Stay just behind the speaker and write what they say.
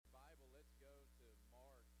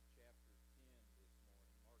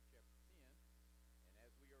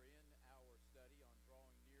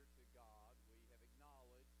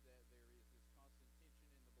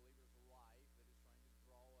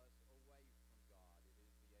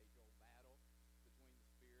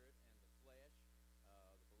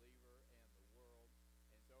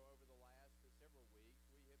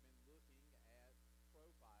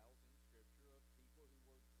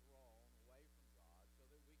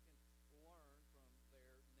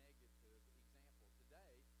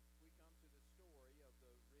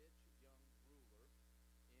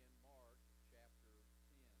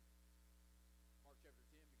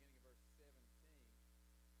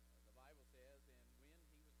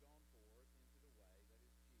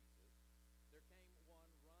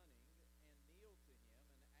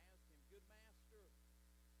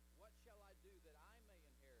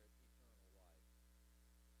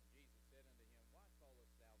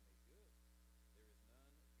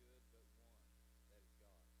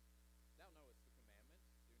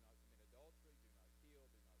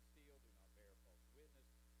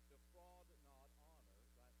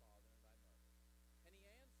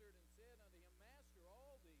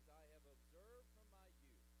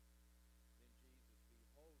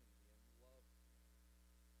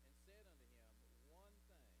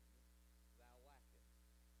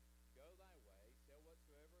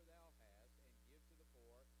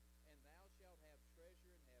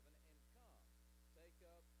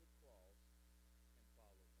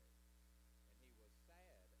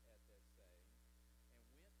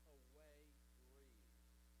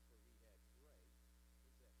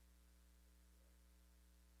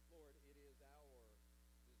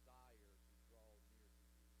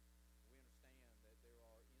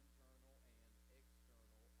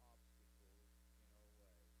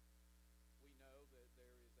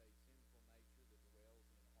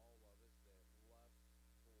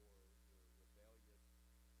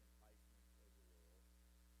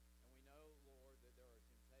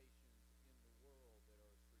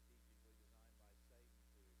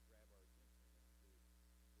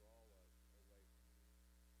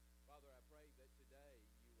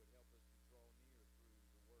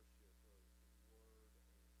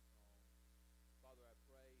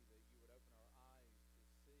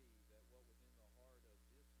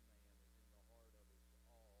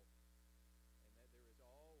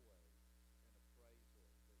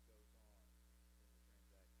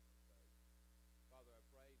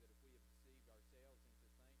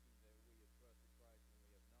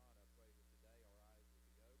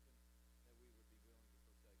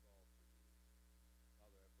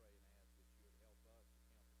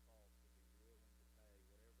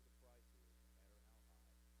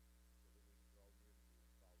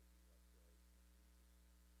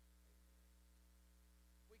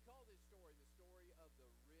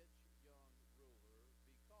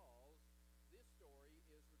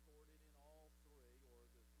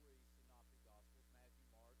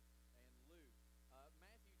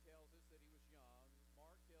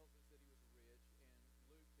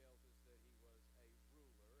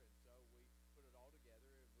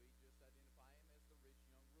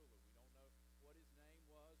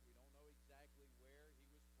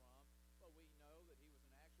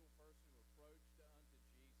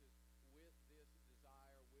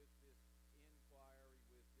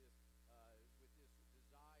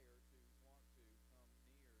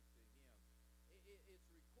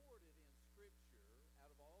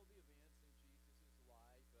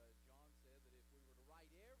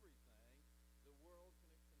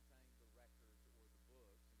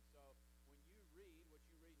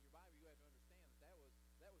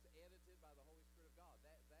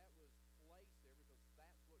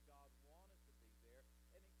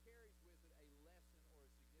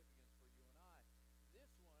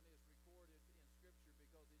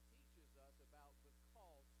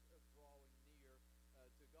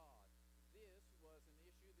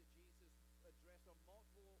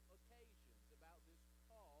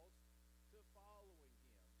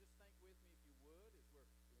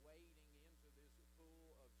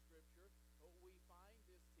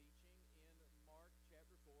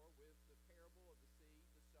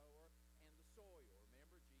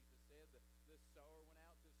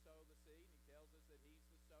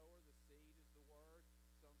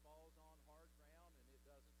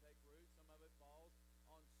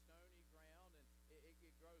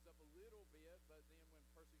little bit, but then when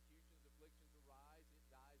persecutions, afflictions arise, it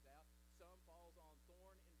dies out. Some falls on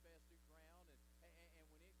thorn-infested ground, and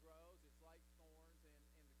when it grows, it's like thorns, and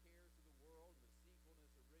the cares of the world, and the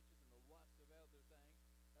deceitfulness of riches, and the lust of other things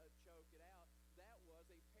choke it out. That was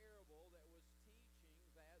a parable that was teaching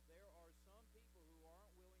that there are some people who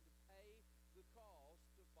aren't willing to pay the cost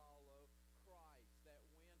to follow Christ, that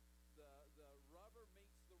when the rubber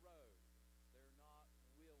meets the road, they're not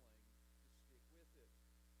willing to stick with it.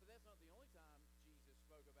 But that's not the only time Jesus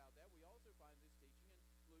spoke about that. We also find this teaching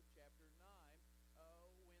in Luke chapter 9,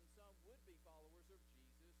 when some would-be followers of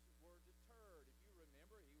Jesus were deterred. If you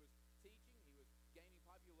remember, he was teaching, he was gaining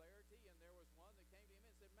popularity, and there was one that came to him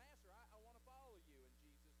and said, "Master, I want to follow you." And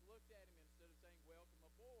Jesus looked at him, and instead of saying, "Welcome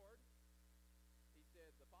aboard," he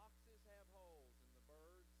said, "The foxes have holes and the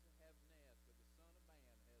birds have nests, but the Son of Man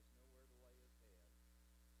has nowhere to lay his head."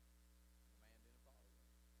 The man didn't follow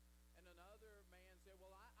him. And another man said,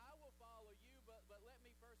 "Well, I will follow you, but let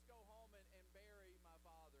me first go home and bury my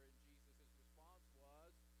father." And Jesus' response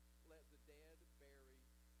was, "Let the dead bury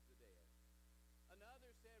the dead."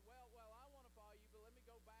 Another said, well, I want to follow you, but let me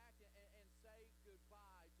go back and say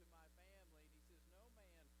goodbye to my family. And he says, no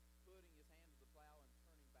man putting his hand to the plow and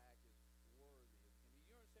turning back is worthy of him. Do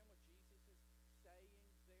you understand what Jesus is saying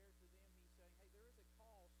there to them? He's saying, hey, there is a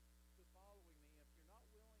cost to following me. If you're not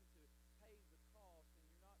willing to pay the cost, then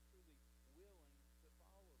you're not truly willing to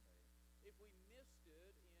follow me. If we missed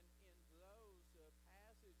it in those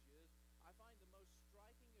passages, I find the most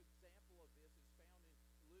striking example of this is found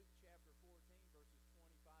in Luke chapter 14, verses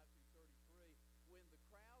 25 through 33, when the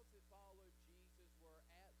crowds that followed Jesus were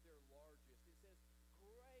at their largest. It says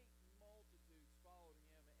great multitudes followed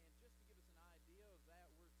him, and just to give us an idea of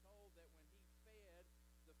that, we're told that when he fed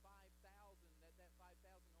the 5,000, that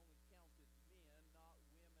 5,000 only counted men, not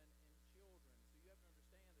women and children. So you have to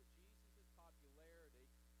understand that Jesus' popularity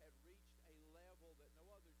had reached a level that no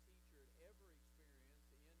other teacher had ever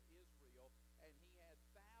experienced in Israel, and he had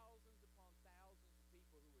thousands upon thousands of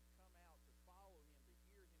people who would come out to follow him, to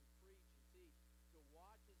hear him preach and teach, to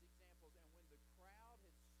watch his examples. And when the crowd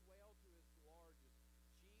had swelled to its largest,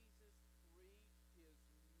 Jesus preached his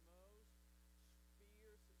most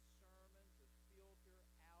fierce sermon to filter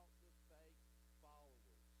out the fake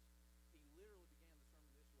followers. He literally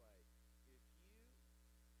began the sermon this way: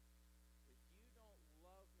 if you don't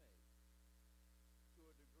love me to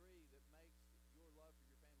a degree that makes your love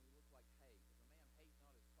for your family look like hate, if a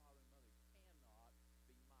man hates not his father and mother, cannot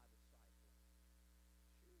be my disciple.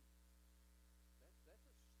 Shoot, that's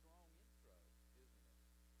a strong intro, isn't it?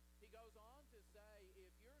 He goes on to say,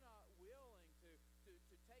 if you're not willing to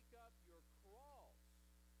take up your cross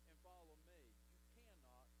and follow me, you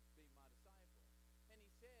cannot be my disciple. And he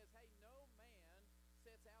says, hey, no man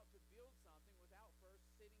sets out to build something without first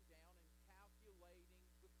sitting down and calculating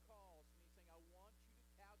the cost. And he's saying, I want you to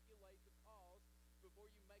calculate the cost before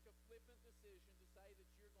you make a flippant decision to say that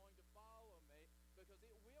you're going to follow me, because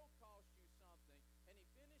it will cost you something. And he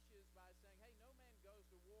finishes by saying, hey, no man goes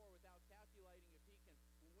to war without calculating if he can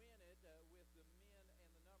win it with the men and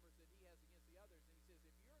the numbers that he has against the others. And he says,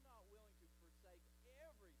 if you're not willing to forsake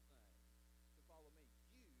everything to follow me,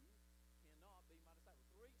 you cannot be my disciple.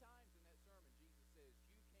 3 times in that sermon, Jesus says,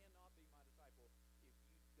 you cannot be my disciple if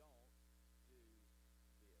you don't do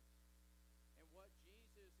this. And what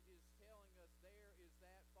Jesus is telling us there is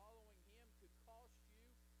that following him could cost you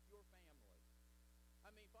your family. I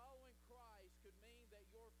mean, following Christ could mean that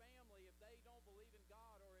your family, if they don't believe in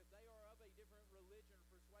God, or if they are of a different religion or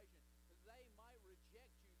persuasion, they might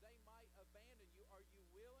reject you. They might abandon you. Are you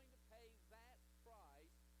willing to pay that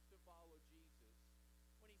price to follow Jesus?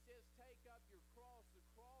 When he says take up your cross, the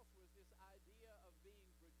cross was this idea of being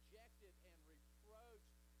rejected and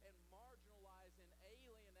reproached and marginalized and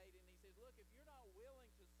alienated. And he says, look, if you're not willing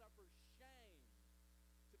to suffer shame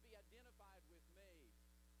to be identified with me,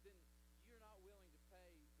 then you're not willing to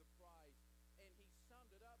pay the price. And he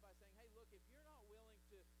summed it up by saying, hey, look, if you're not willing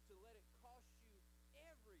to let it cost you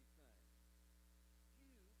everything,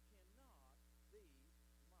 you cannot be my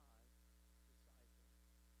disciple.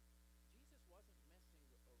 Jesus wasn't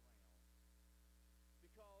messing around,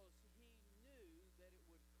 because he knew that it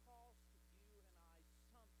would cost you and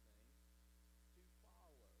I something to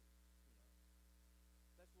follow him.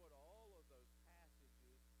 That's what all of those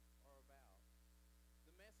passages are about.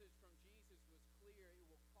 The message from Jesus was clear. It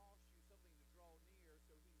will cost you something to draw near,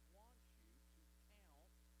 so he wants you to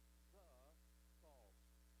count the cost.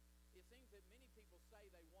 It seems that many people say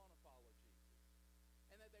they want to follow Jesus,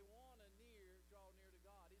 and that they want to draw near to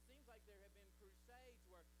God. It seems like there have been crusades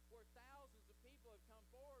where thousands of people have come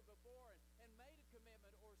forward before and made a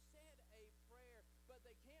commitment or said a prayer, but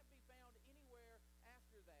they can't be found anywhere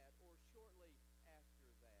after that or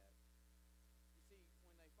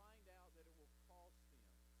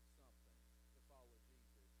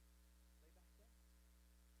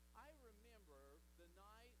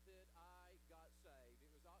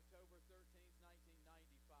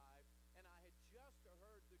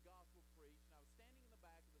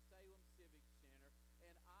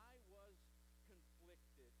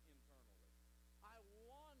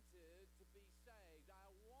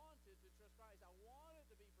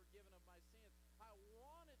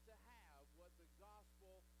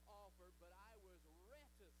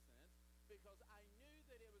because I knew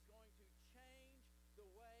that it was going to change the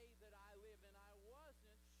way that I live. And I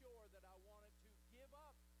wasn't sure that I wanted to give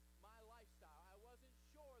up my lifestyle. I wasn't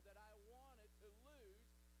sure that I wanted to lose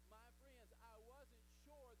my friends. I wasn't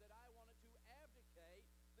sure that I wanted to abdicate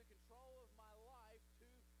the control of my life to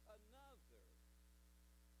another.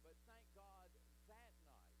 But thank God that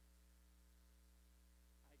night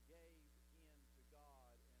I gave in to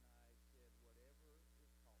God and I said, whatever it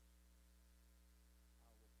costs me,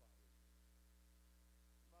 I will follow you.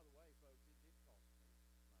 And by the way, folks, it did cost me, my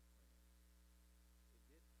friends. It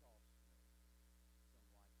did cost me some lifestyle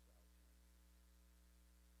changes.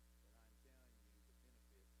 But I'm telling you, the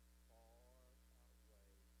benefits far outweigh the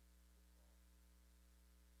cost.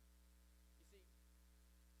 You see,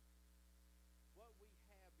 what we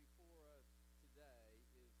have before us today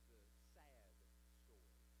is the sad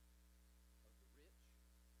story of the rich,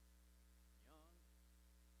 young ruler.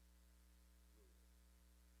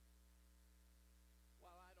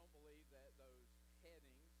 While I don't believe that those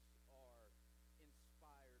headings are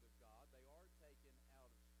inspired of God, they are taken out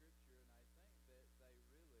of Scripture, and I think that they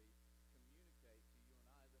really communicate to you and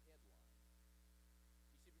I the headline.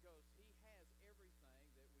 You see, because he has everything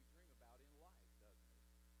that we dream about in life, doesn't he?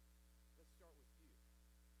 Let's start with youth.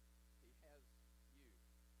 He has youth.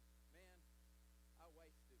 Man, I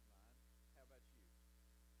wasted mine. How about you?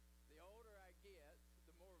 The older I get,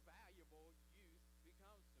 the more valuable youth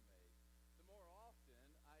becomes to me. The more often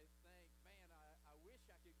I think, man, I wish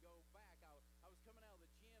I could go back. I was coming out of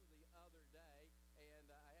the gym the other day, and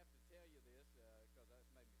I have to tell you this because that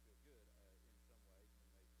made me feel good in some ways, and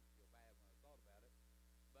it made me feel bad when I thought about it.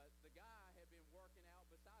 But the guy had been working out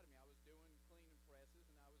beside me. I was doing clean and presses,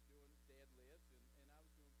 and I was doing deadlifts, and I was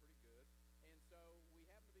doing pretty good. And so we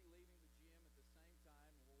happened to be leaving the gym at the same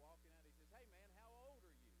time, and we're walking out. He says, hey, man, how old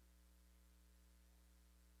are you?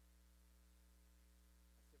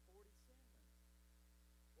 I said, 47.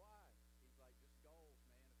 Why? He's like, just goals,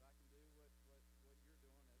 man. If I can do what you're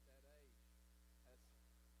doing at that age.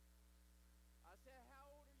 I said, how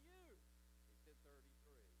old are you? He said, 33.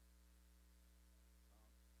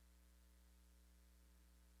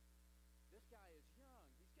 This guy is young.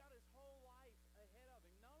 He's got his whole life ahead of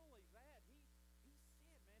him. Not only that, he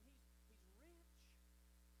said, man, he's rich.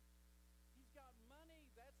 He's got money.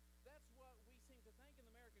 That's what we seem to think in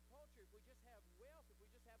the American culture. If we just have wealth, if we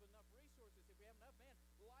just have enough resources, if we have enough, man,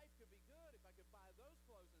 life could be good. If I could buy those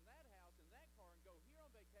clothes and that house and that car and go here on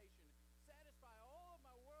vacation, satisfy all of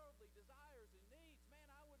my worldly desires and needs, man,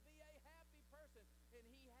 I would be a happy person. And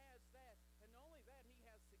he has that. And not only that, he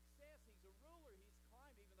has success. He's a ruler. He's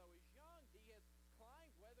climbed, even though he's young, he has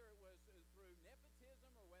climbed, whether it was through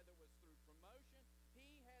nepotism or whether it was through promotion.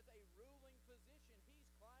 He has a ruling position. He's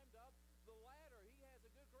climbed up the ladder. He has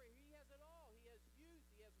a good career. He has it all. He has youth.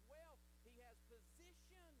 He has wealth. He has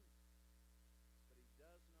position. But he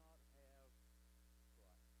does not have Christ.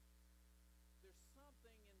 There's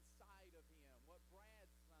something inside of him, what Brad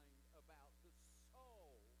sang about, the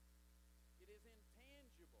soul. It is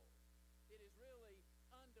intangible. It is really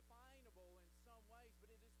undefinable in some ways,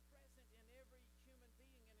 but it is present in every human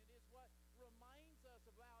being, and it is what reminds us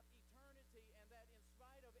about eternity, and that in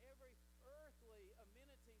spite of every earthly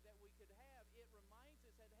amenity that we could have, it reminds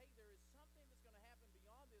us that, hey, there is something that's going to happen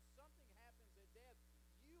beyond this. Something happens at death.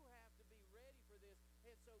 You have to be ready for this.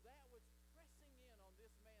 And so that was pressing in on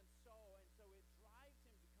this man's soul, and so it drives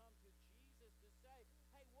him to come to Jesus to say,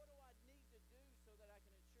 hey, what do I need to do so that I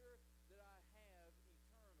can ensure that I have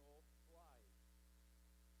eternal life?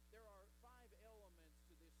 There are 5 elements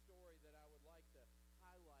to this story that I would like to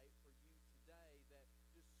highlight for you today that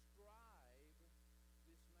describe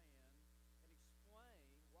this man and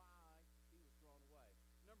explain why he was drawn away.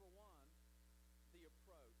 Number 1, the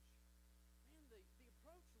approach. Man, the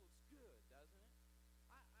approach looks good, doesn't it?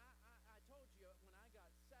 I told you when I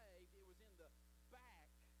got saved, it was in the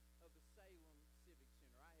back of the Salem Civic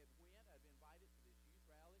Center. I'd been invited to this youth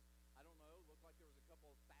rally. I don't know, looked like there was a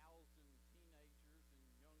couple of thousand teenagers and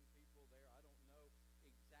young people there. I don't know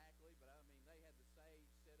exactly, but I mean, they had the stage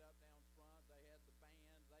set up down front. They had the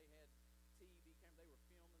band. They had TV cameras. They were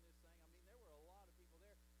filming this thing. I mean, there were a lot of people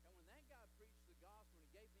there. And when that guy preached the gospel and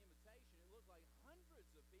he gave the invitation, it looked like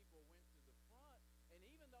hundreds of people went to the front. And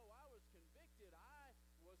even though I was convicted, I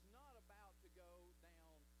was not about to go down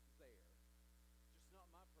there. Just not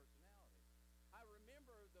my personality. I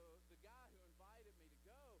remember the guy who invited me to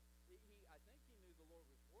go, I think he knew the Lord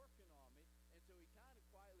was working on me, and so he kind of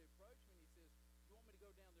quietly approached me and he says, you want me to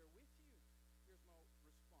go down there with you? Here's my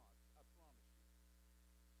response, I promise you.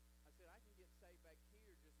 I said, I can get saved back here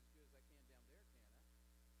just as good as I can down there, can I?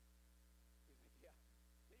 He's like, yeah.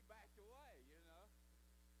 He backed away, you know.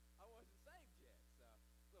 I wasn't saved yet, so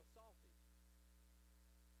a little salty.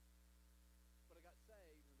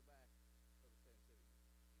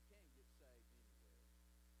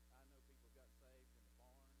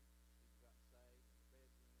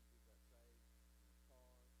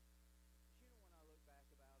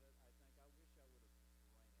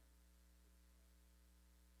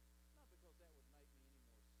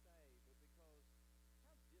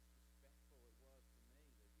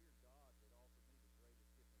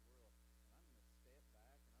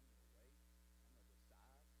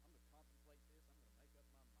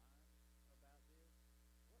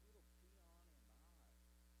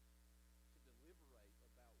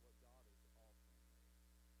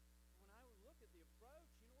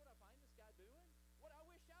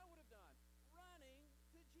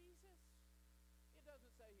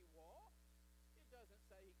 say he walked. It doesn't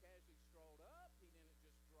say he casually strolled up. He didn't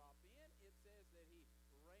just drop in. It says that he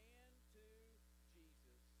ran to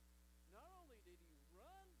Jesus. Not only did he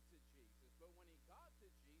run to Jesus, but when he got to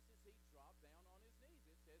Jesus, he dropped down on his knees.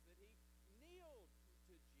 It says that he kneeled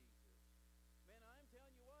to Jesus. Man, I'm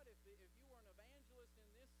telling you what, if you were an evangelist in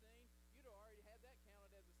this scene, you'd have already had that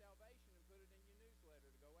counted as a salvation and put it in your newsletter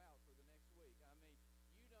to go out for the next week. I mean,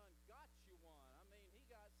 you done got you one. I mean, he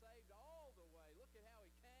got saved all the way. Look at how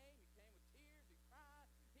he came. He came with tears. He cried.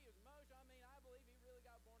 He was emotional. I mean, I believe he really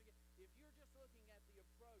got born again. If you're just looking at the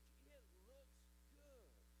approach, it looks good.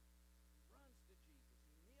 He runs to Jesus.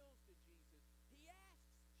 He kneels to Jesus. He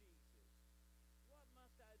asks Jesus, what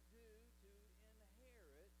must I do to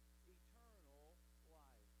inherit eternal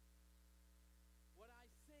life? What I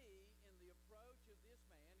see in the approach of this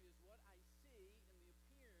man is what I see in the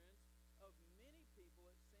appearance of many people,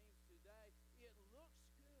 it seems, today. It looks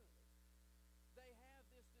good. They have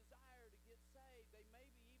this desire to get saved. They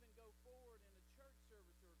maybe even go forward in a church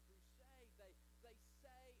service or a crusade. They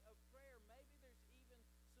say a prayer. Maybe there's even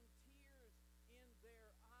some tears in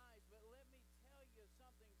their eyes. But let me tell you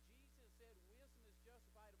something. Jesus said wisdom is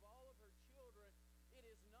justified of all of her children. It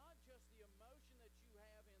is not just the emotion that you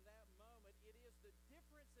have in that moment. It is the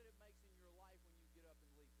difference that it makes in your life when you get up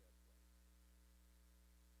and leave that place.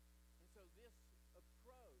 And so this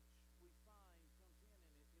approach we find comes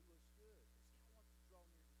in and it looks good. This guy wants to draw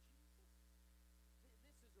near to Jesus.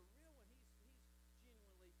 This is a real one. He's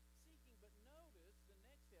genuinely seeking. But notice the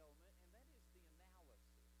next element, and that is the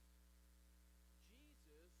analysis.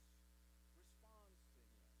 Jesus responds to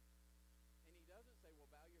him. And he doesn't say, well,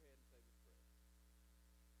 bow your head and say this prayer.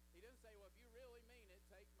 He doesn't say, well, if you really mean it,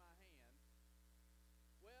 take my hand.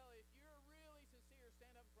 Well, if you're really sincere,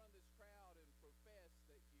 stand up in front of this crowd and profess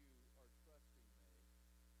that you are trusting me.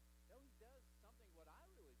 No, he does something what I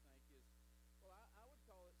really think is, well, I would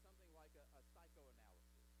call it something like a psychoanalysis.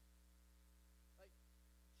 Like,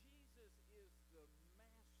 Jesus is the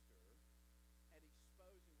master at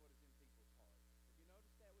exposing what is in people's hearts. Have you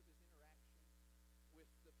noticed that with his interaction with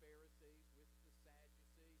the Pharisees, with the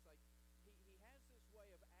Sadducees? Like, he has this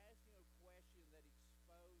way of asking a question that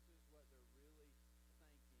exposes what they're really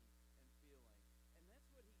thinking and feeling. And that's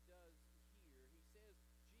what he does here. He says,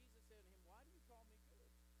 Jesus said to him, why do you call me good?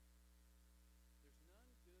 There's none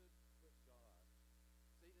good but God.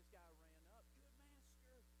 See, this guy ran up. Good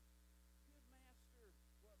master. Good master.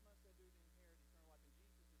 What must I do to inherit eternal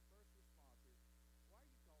life? And Jesus' first response is, why are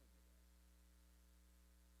you calling me that?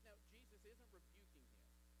 Now, Jesus isn't rebuking him.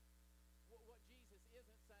 What Jesus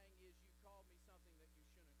isn't saying is, you called me something that you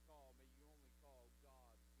shouldn't call me. You only call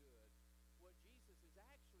God good. What Jesus is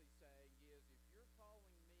actually saying is, if you're calling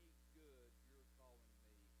me good, you're calling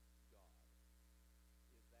me God.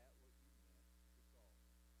 Is that what you meant to call me?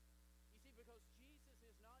 You see, because Jesus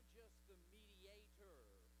is not just the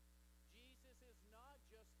mediator. Jesus is not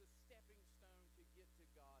just the stepping stone to get to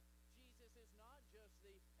God. Jesus is not just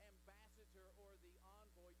the ambassador or the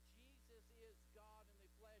envoy. Jesus is God in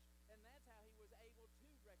the flesh, and that's how he was able to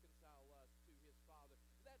reconcile us to his Father.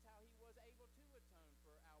 That's how he was able to atone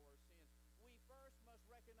for our sins. We first must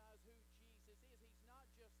recognize who Jesus is. He's not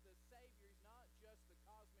just the Savior. He's not just the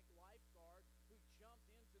cosmic lifeguard who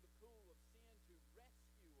jumped into the pool of sin to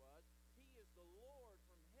rescue us. He is the Lord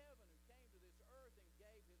from heaven who came to this earth and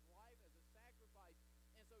gave his life as a sacrifice.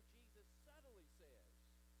 And so Jesus subtly says,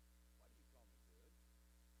 why do you call me good?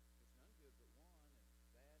 There's none good but one, and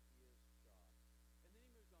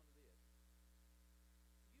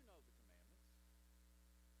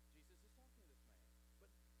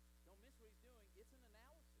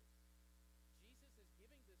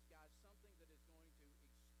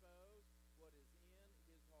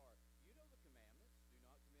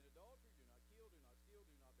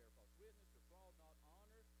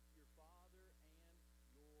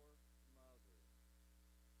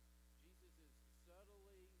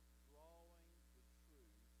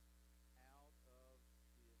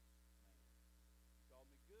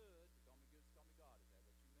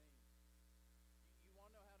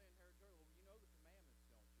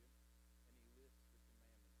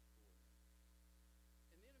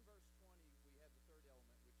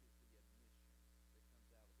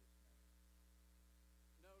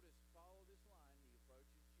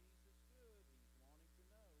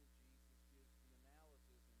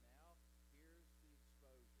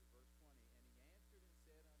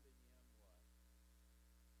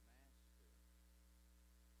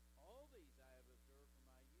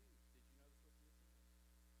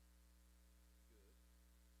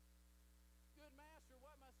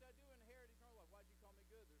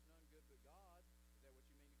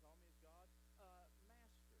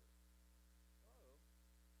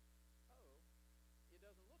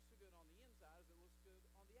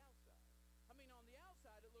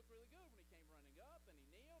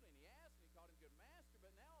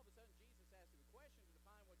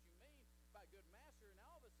good master, and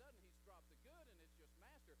all of a sudden he's dropped the good and it's just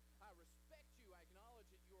master. I respect you. I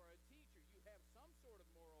acknowledge that you are a teacher. You have some sort of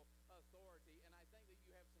moral authority, and I think that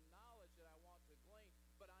you have some knowledge that I want to glean,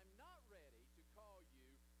 but I'm not ready to call you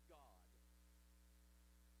God.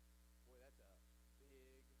 Boy, that's a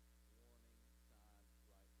big warning sign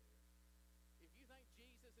right there. If you think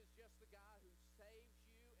Jesus is just the guy who saves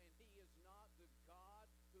you and he is not the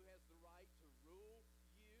God who has the right to rule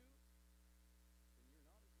you, then you're not as near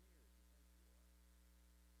as you think you are.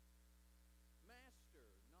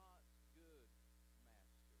 Master, not good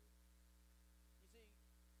master. You see,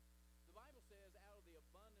 the Bible says out of the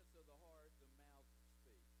abundance of the heart, the mouth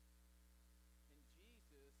speaks. And Jesus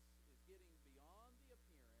is getting beyond the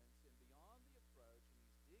appearance and beyond the approach, and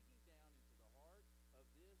he's digging down into the heart of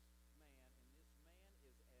this man, and this man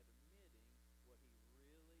is admitting what he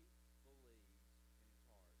really believes in his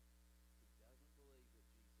heart. He doesn't believe that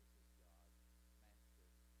Jesus is God's master.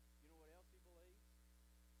 You know what else he believes?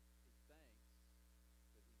 He thinks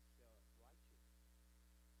that he's self-righteous.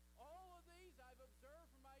 All of these I've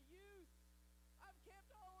observed from my youth. I've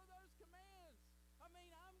kept all of those commands. I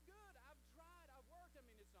mean, I'm good. I've tried. I've worked. I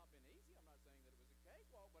mean, it's not been easy. I'm not saying that it was a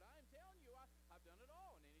cakewalk, but I am telling you, I've done it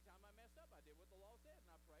all. And anytime I messed up, I did what the law said, and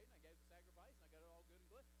I prayed, and I gave the sacrifice, and I got it all good and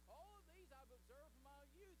good. All of these I've observed from my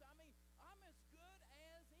youth. I mean, I'm as good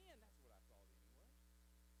as in. That's what I thought anyway.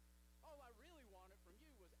 All I really wanted from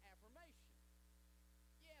you was affirmation.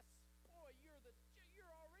 Yes, boy,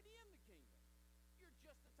 you're already in the kingdom. You're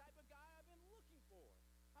just the type of guy I've been looking for.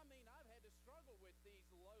 I mean, I've had to struggle with these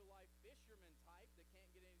low-life fisherman type that can't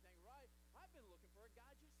get anything right. I've been looking for a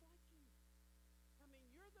guy just like you. I mean,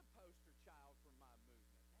 you're the poster child for my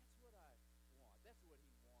movement. That's what I want. That's what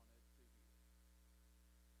he wanted to hear.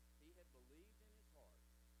 He had believed in his heart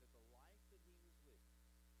that the life that he was living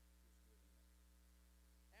was good enough.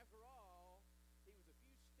 After all, he was a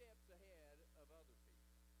few steps ahead of other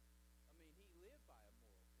people. I mean, he lived by a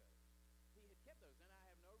moral code. He had kept those, and I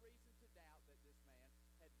have no reason to doubt that this man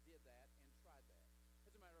had did that and tried that.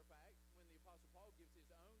 As a matter of fact, when the Apostle Paul gives his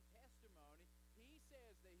own testimony, he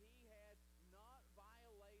says that he had not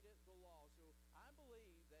violated the law. So I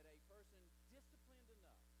believe that a person disciplined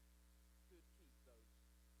enough could keep those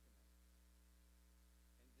commandments.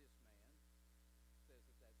 And this man says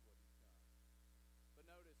that that's what he's done. But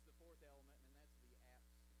notice the fourth element, and that's the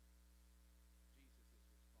absence. Jesus'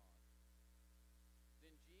 response.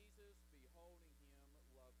 Then Jesus, beholding him,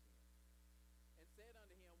 loved him, and said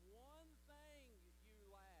unto him, one thing you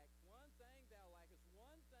lack, one thing thou lackest,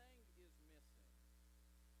 one thing is missing.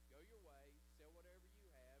 Go your way, sell whatever you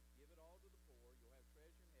have, give it all to the poor, you'll have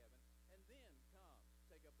treasure in heaven, and then come,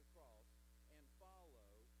 take up the cross, and follow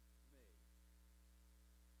me.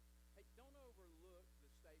 Hey, don't overlook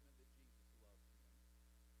the statement that Jesus loved him.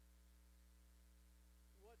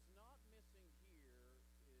 What's not missing here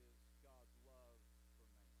is God's love for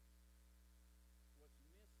man. What's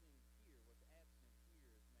missing here, what's absent here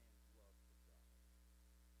is man's love for God.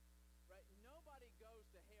 Right? Nobody goes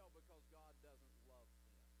to hell because God doesn't love them.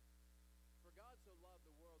 For God so loved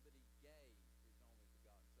the world that he gave his only begotten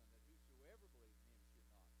Son, that whosoever believes in him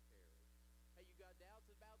should not perish. Hey, you got doubts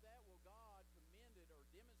about that? Well, God commended or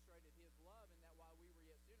demonstrated his love in that while we were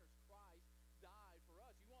yet sinners, Christ died for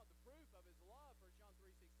us. You want the proof of his love, 1 John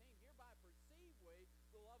 3:16. Hereby perceive we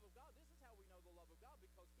the love of God. This is how we know the love of God,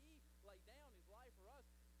 because he laid down his life for us.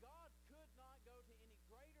 God could not go to any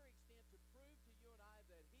greater extent to prove to you and I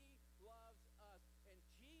that he loves us. And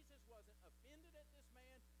Jesus wasn't offended at this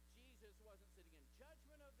man. Jesus wasn't sitting in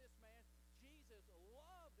judgment of this man. Jesus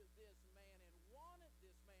loved this man and wanted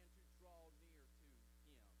this man to draw near to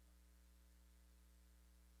him.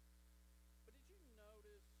 But did you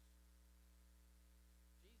notice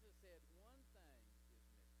Jesus said one thing is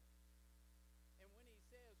missing? And when he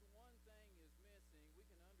says one thing is missing, we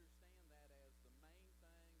can understand that as the main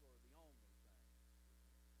thing or the only thing is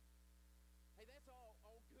missing. Hey, that's all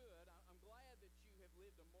good. I'm glad that you have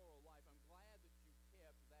lived a moral life. I'm glad that you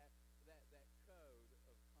kept that code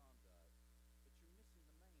of conduct. But you're missing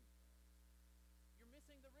the main thing. You're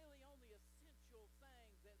missing the really only essential thing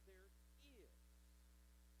that there is.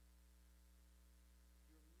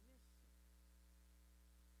 You're missing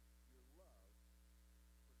your love for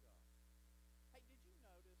God. Hey, did you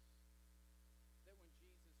notice that when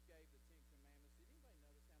Jesus gave the 10 Commandments, did anybody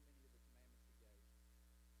notice how many of the commandments he gave?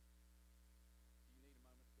 Do you need a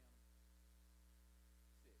moment to count them?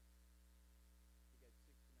 6. He gave 6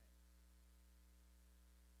 commandments. How many commandments are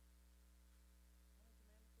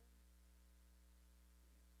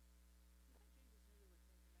there? 10.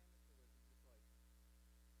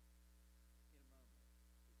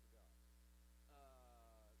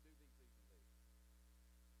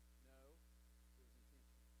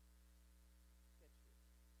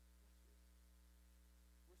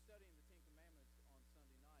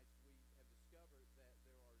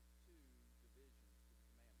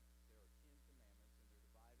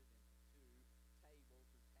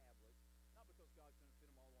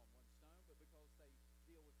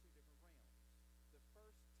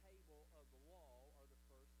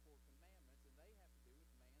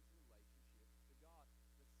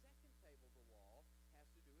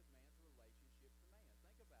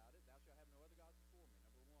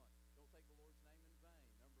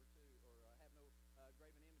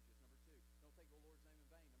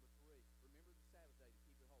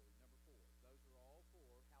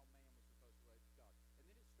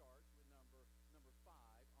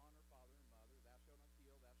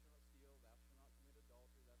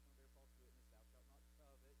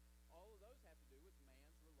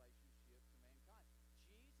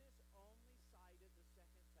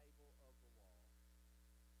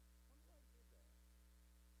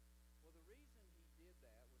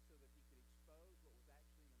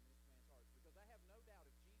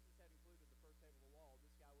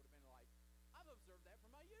 observed that from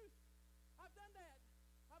my youth. I've done that.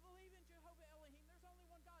 I believe in Jehovah Elohim. There's only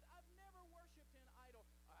one God. I've never worshipped an idol.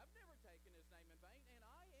 I've never taken his name in vain, and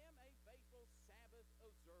I am a faithful Sabbath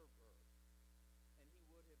observer. And he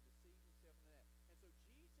would have deceived himself into that. And so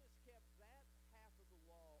Jesus kept that half of the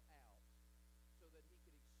law out so that he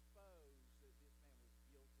could expose that this man was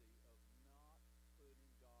guilty of not putting God in place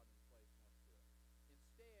once for all.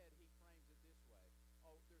 Instead, he frames it this way.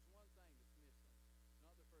 Oh, there's one thing that's missing. It's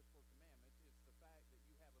not the first four commandments. It's the fact that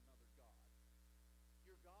you have another God.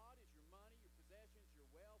 Your God is your money, your possessions, your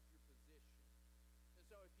wealth, your position. And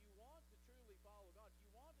so if you want to truly follow God, if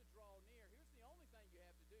you want to draw near, here's the only thing you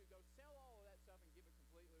have to do. Go sell all of that stuff and give it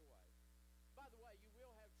completely away. By the way, you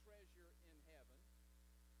will have treasure in heaven.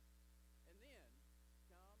 And then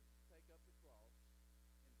come, take up the cross,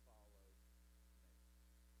 and follow me.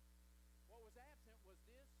 What was absent was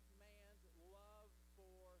this man's love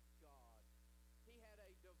for God. He had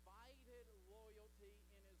a divided loyalty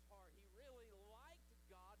in his heart. He really liked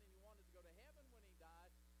God and he wanted to go to heaven when he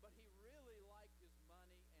died, but he really liked his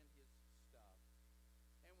money and his stuff.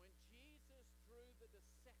 And when Jesus drew the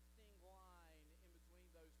dissecting line in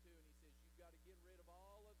between those two and he says, you've got to get rid of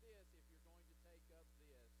all of this if you're going to take up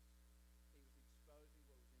this, he was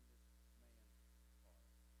exposing what was in this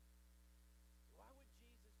man's heart. Why would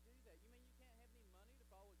Jesus do that? You mean you can't have any money to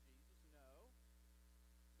follow Jesus? No.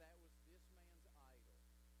 That was this man's idol.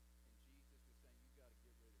 And Jesus was saying, you've got to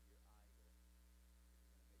get rid of your idol.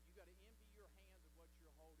 You've got to empty your hands of what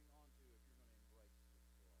you're holding on to if you're going to embrace this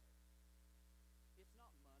cross. It's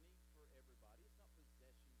not money for everybody. It's not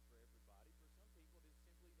possessions for everybody. For some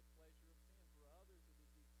people, it is simply the pleasure of sin. For others, it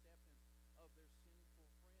is the acceptance of their sinful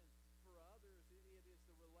friends. For others, it is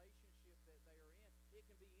the relationship that they are in. It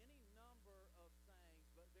can be any number of things,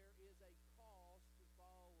 but there is a cost to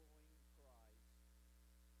following Christ.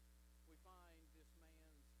 We find this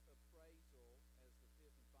man's appraisal as the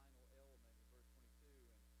fifth and final element in verse 22.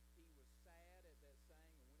 And he was sad at that saying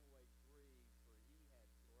and went away grieved, for he had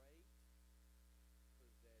great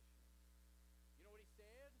possessions. You know what he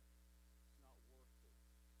said? It's not worth it.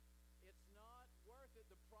 It's not worth it.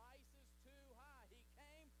 The price is too high. He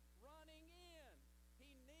came running in.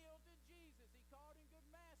 He kneeled to Jesus. He called him good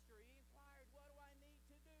master. He inquired, what do I need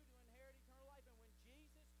to do to inherit eternal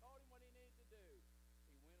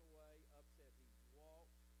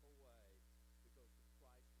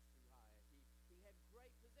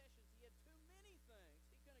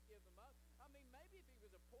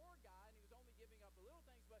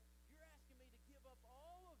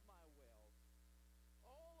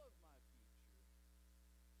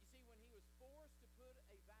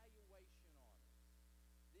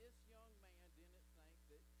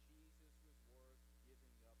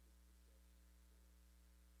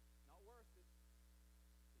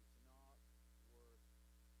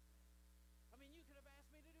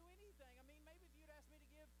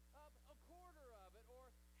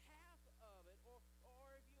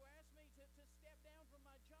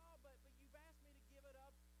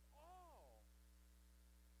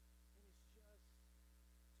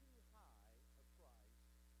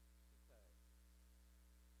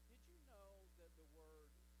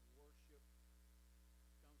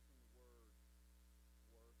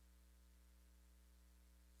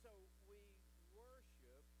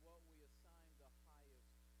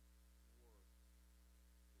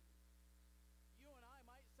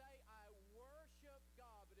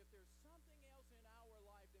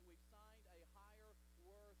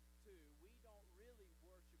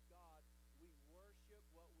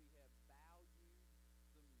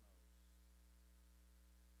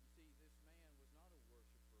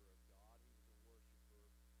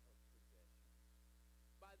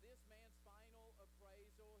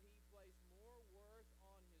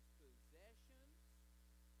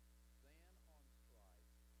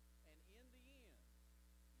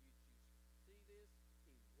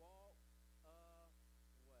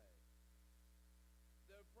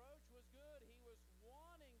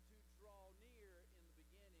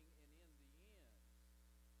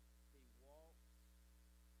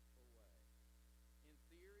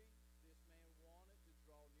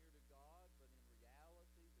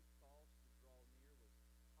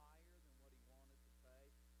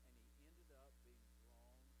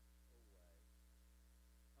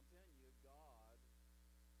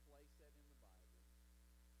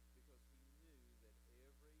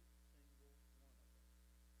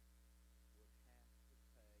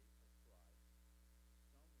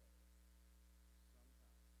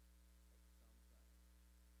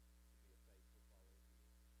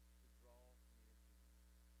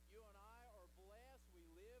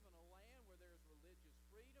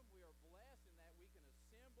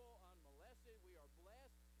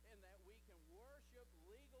worship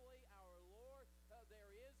legally our Lord.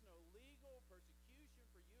 There is no legal persecution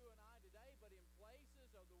for you and I today, but in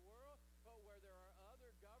places of the world where there are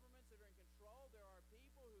other governments that are in control, there are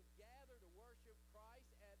people who gather to worship Christ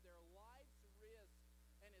at their life's risk.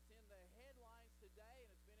 And it's in the headlines today, and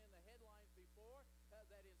it's been in the headlines before,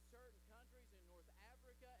 that in certain countries in North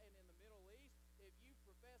Africa and in the Middle East, if you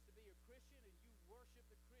profess to be a Christian and you worship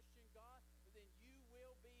the Christian God, then you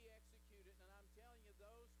will be executed. And I'm telling you,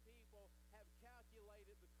 those people have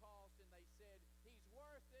calculated the cost, and they said, he's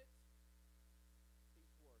worth it.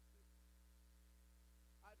 He's worth it.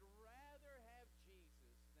 I'd rather have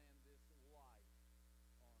Jesus than this life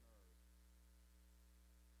on earth.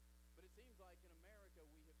 But it seems like in America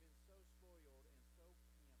we have been so spoiled and so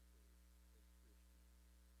pampered as Christians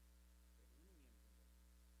that any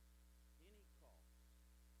inconvenience, any cost,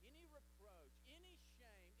 any reproach, any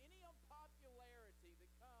shame, any unpopularity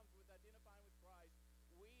that comes with identifying with Christ,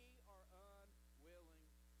 we are unwilling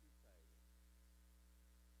to pay it.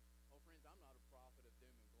 Oh, friends, I'm not a